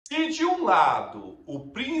Se de um lado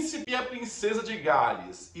o príncipe e a princesa de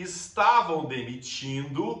Gales estavam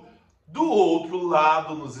demitindo, do outro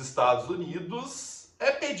lado, nos Estados Unidos,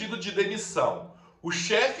 é pedido de demissão. O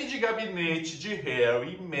chefe de gabinete de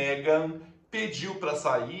Harry e Meghan pediu para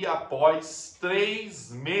sair após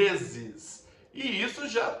 3 meses. E isso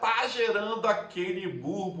já está gerando aquele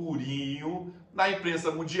burburinho na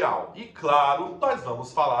imprensa mundial. E claro, nós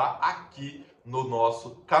vamos falar aqui no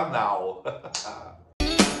nosso canal.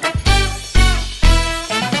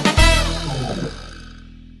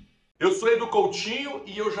 Eu sou Edu Coutinho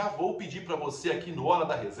e eu já vou pedir para você aqui no Hora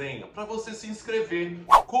da Resenha para você se inscrever,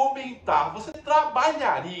 comentar. Você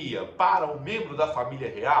trabalharia para um membro da família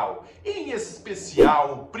real, em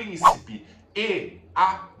especial o príncipe e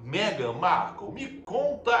a Meghan Markle? Me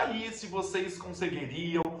conta aí se vocês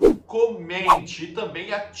conseguiriam. Comente e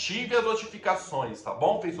também ative as notificações, tá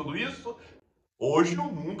bom? Fez tudo isso? Hoje o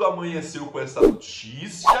mundo amanheceu com essa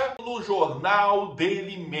notícia no jornal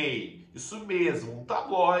Daily Mail. Isso mesmo, um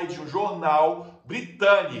tabloide, um jornal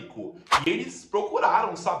britânico. E eles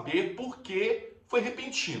procuraram saber por que foi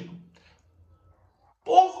repentino.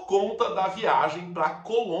 Por conta da viagem para a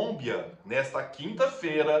Colômbia, nesta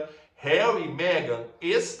quinta-feira, Harry e Meghan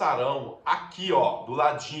estarão aqui, ó, do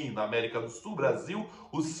ladinho, na América do Sul, Brasil.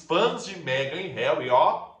 Os fãs de Meghan e Harry,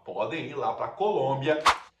 ó, podem ir lá para a Colômbia.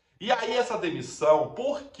 E aí essa demissão,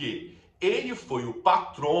 porque ele foi o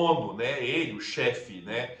patrono, né? Ele, o chefe,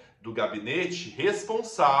 né, do gabinete,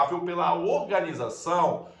 responsável pela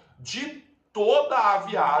organização de toda a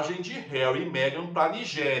viagem de Harry e Meghan para a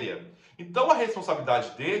Nigéria. Então a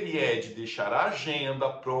responsabilidade dele é de deixar a agenda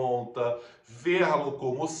pronta, ver a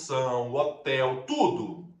locomoção, o hotel,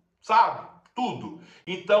 tudo, sabe? Tudo.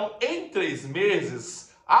 Então, em 3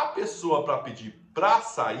 meses, a pessoa para pedir para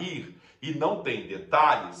sair e não tem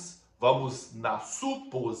detalhes, vamos na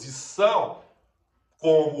suposição,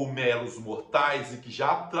 como meros mortais e que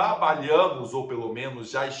já trabalhamos, ou pelo menos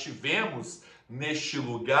já estivemos neste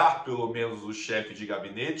lugar, pelo menos o chefe de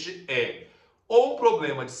gabinete, é ou um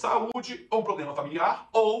problema de saúde, ou um problema familiar,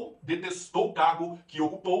 ou detestou o cargo que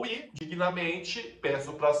ocupou e, dignamente,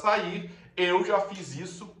 peço para sair. Eu já fiz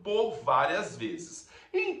isso por várias vezes.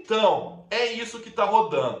 Então, é isso que está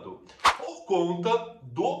rodando. Por conta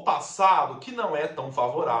do passado que não é tão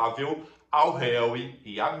favorável ao Harry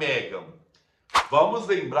e a Meghan. Vamos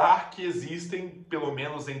lembrar que existem pelo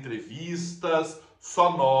menos entrevistas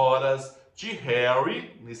sonoras de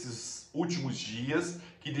Harry nesses últimos dias,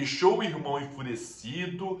 que deixou o irmão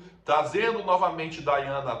enfurecido, trazendo novamente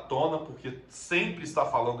Diana à tona, porque sempre está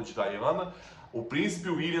falando de Diana. O príncipe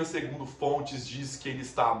William, segundo fontes, diz que ele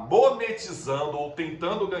está monetizando ou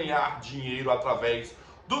tentando ganhar dinheiro através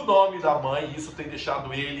do nome da mãe, e isso tem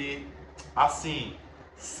deixado ele, assim,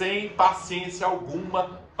 sem paciência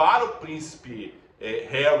alguma para o príncipe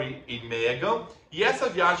Harry e Meghan. E essa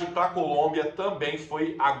viagem para a Colômbia também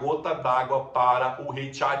foi a gota d'água para o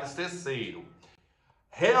rei Charles III.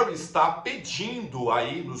 Harry está pedindo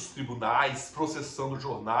aí nos tribunais, processando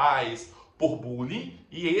jornais por bullying,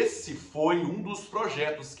 e esse foi um dos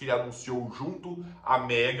projetos que ele anunciou junto a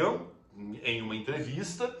Meghan em uma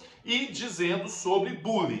entrevista, e dizendo sobre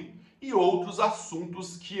bullying e outros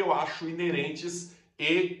assuntos que eu acho inerentes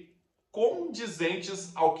e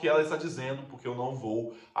condizentes ao que ela está dizendo, porque eu não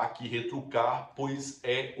vou aqui retrucar, pois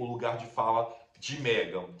é o lugar de fala de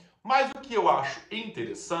Meghan. Mas o que eu acho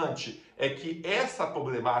interessante é que essa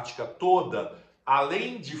problemática toda,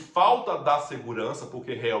 além de falta da segurança,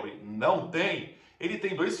 porque Harry não tem, ele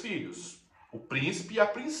tem 2 filhos, o príncipe e a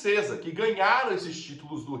princesa, que ganharam esses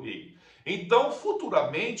títulos do rei. Então,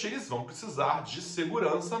 futuramente, eles vão precisar de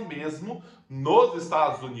segurança mesmo nos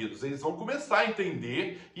Estados Unidos. Eles vão começar a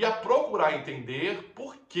entender e a procurar entender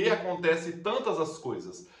por que acontecem tantas as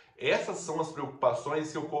coisas. Essas são as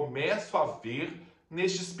preocupações que eu começo a ver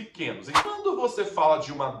nestes pequenos. E quando você fala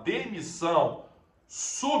de uma demissão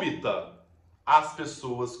súbita, as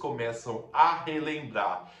pessoas começam a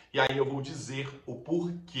relembrar. E aí eu vou dizer o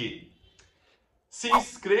porquê. Se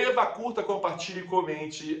inscreva, curta, compartilhe e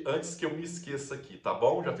comente antes que eu me esqueça aqui, tá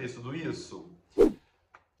bom? Já fez tudo isso?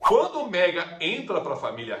 Quando Meghan entra para a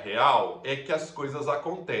família real, é que as coisas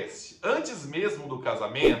acontecem. Antes mesmo do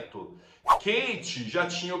casamento, Kate já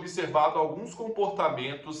tinha observado alguns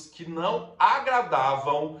comportamentos que não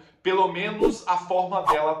agradavam, pelo menos a forma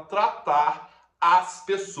dela tratar as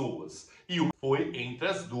pessoas. E foi entre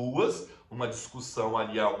as duas, uma discussão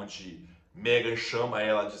ali onde Meghan chama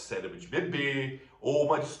ela de cérebro de bebê, ou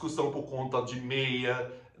uma discussão por conta de meia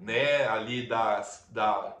né, ali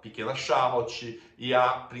da pequena Charlotte e a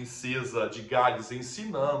princesa de Gales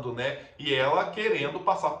ensinando, né, e ela querendo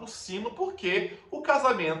passar por cima porque o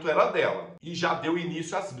casamento era dela. E já deu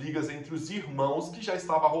início às brigas entre os irmãos que já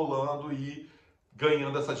estava rolando e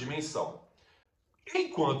ganhando essa dimensão.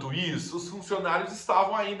 Enquanto isso, os funcionários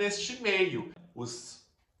estavam aí neste meio. Os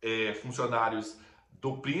funcionários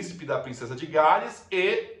do príncipe e da princesa de Gales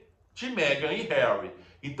e de Meghan e Harry.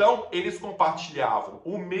 Então, eles compartilhavam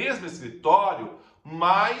o mesmo escritório,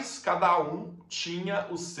 mas cada um tinha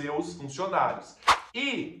os seus funcionários.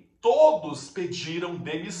 E todos pediram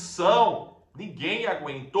demissão. Ninguém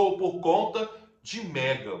aguentou por conta de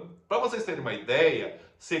Meghan. Para vocês terem uma ideia,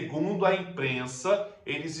 segundo a imprensa,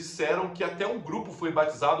 eles disseram que até um grupo foi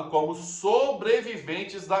batizado como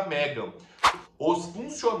sobreviventes da Meghan. Os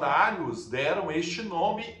funcionários deram este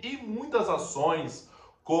nome e muitas ações,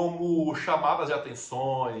 como chamadas de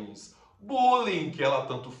atenções, bullying, que ela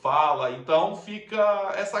tanto fala. Então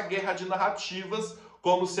fica essa guerra de narrativas,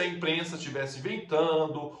 como se a imprensa estivesse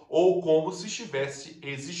inventando ou como se tivesse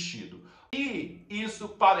existido. E isso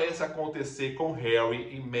parece acontecer com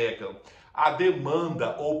Harry e Meghan. A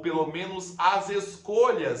demanda, ou pelo menos as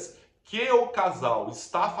escolhas que o casal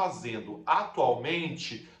está fazendo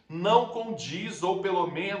atualmente, não condiz, ou pelo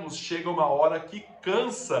menos chega uma hora que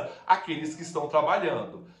cansa aqueles que estão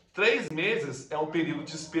trabalhando. 3 meses é um período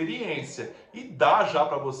de experiência e dá já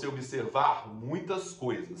para você observar muitas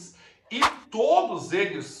coisas. E todos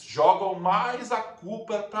eles jogam mais a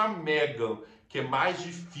culpa para Meghan, que é mais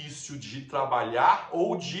difícil de trabalhar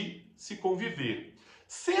ou de se conviver.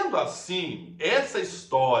 Sendo assim, essa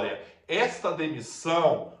história, esta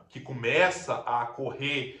demissão que começa a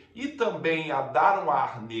correr e também a dar um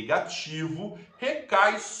ar negativo,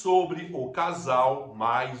 recai sobre o casal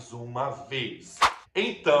mais uma vez.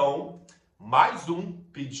 Então, mais um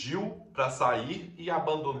pediu para sair e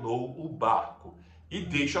abandonou o barco. E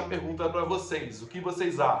deixo a pergunta para vocês, o que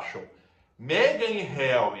vocês acham? Meghan e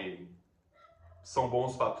Harry são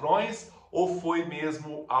bons patrões ou foi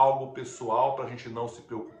mesmo algo pessoal para a gente não se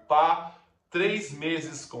preocupar? 3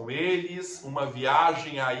 meses com eles, uma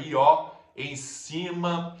viagem aí, ó, em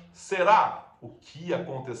cima. Será? O que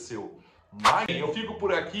aconteceu? Mas eu fico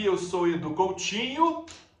por aqui, eu sou Edu Coutinho.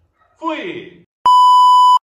 Fui!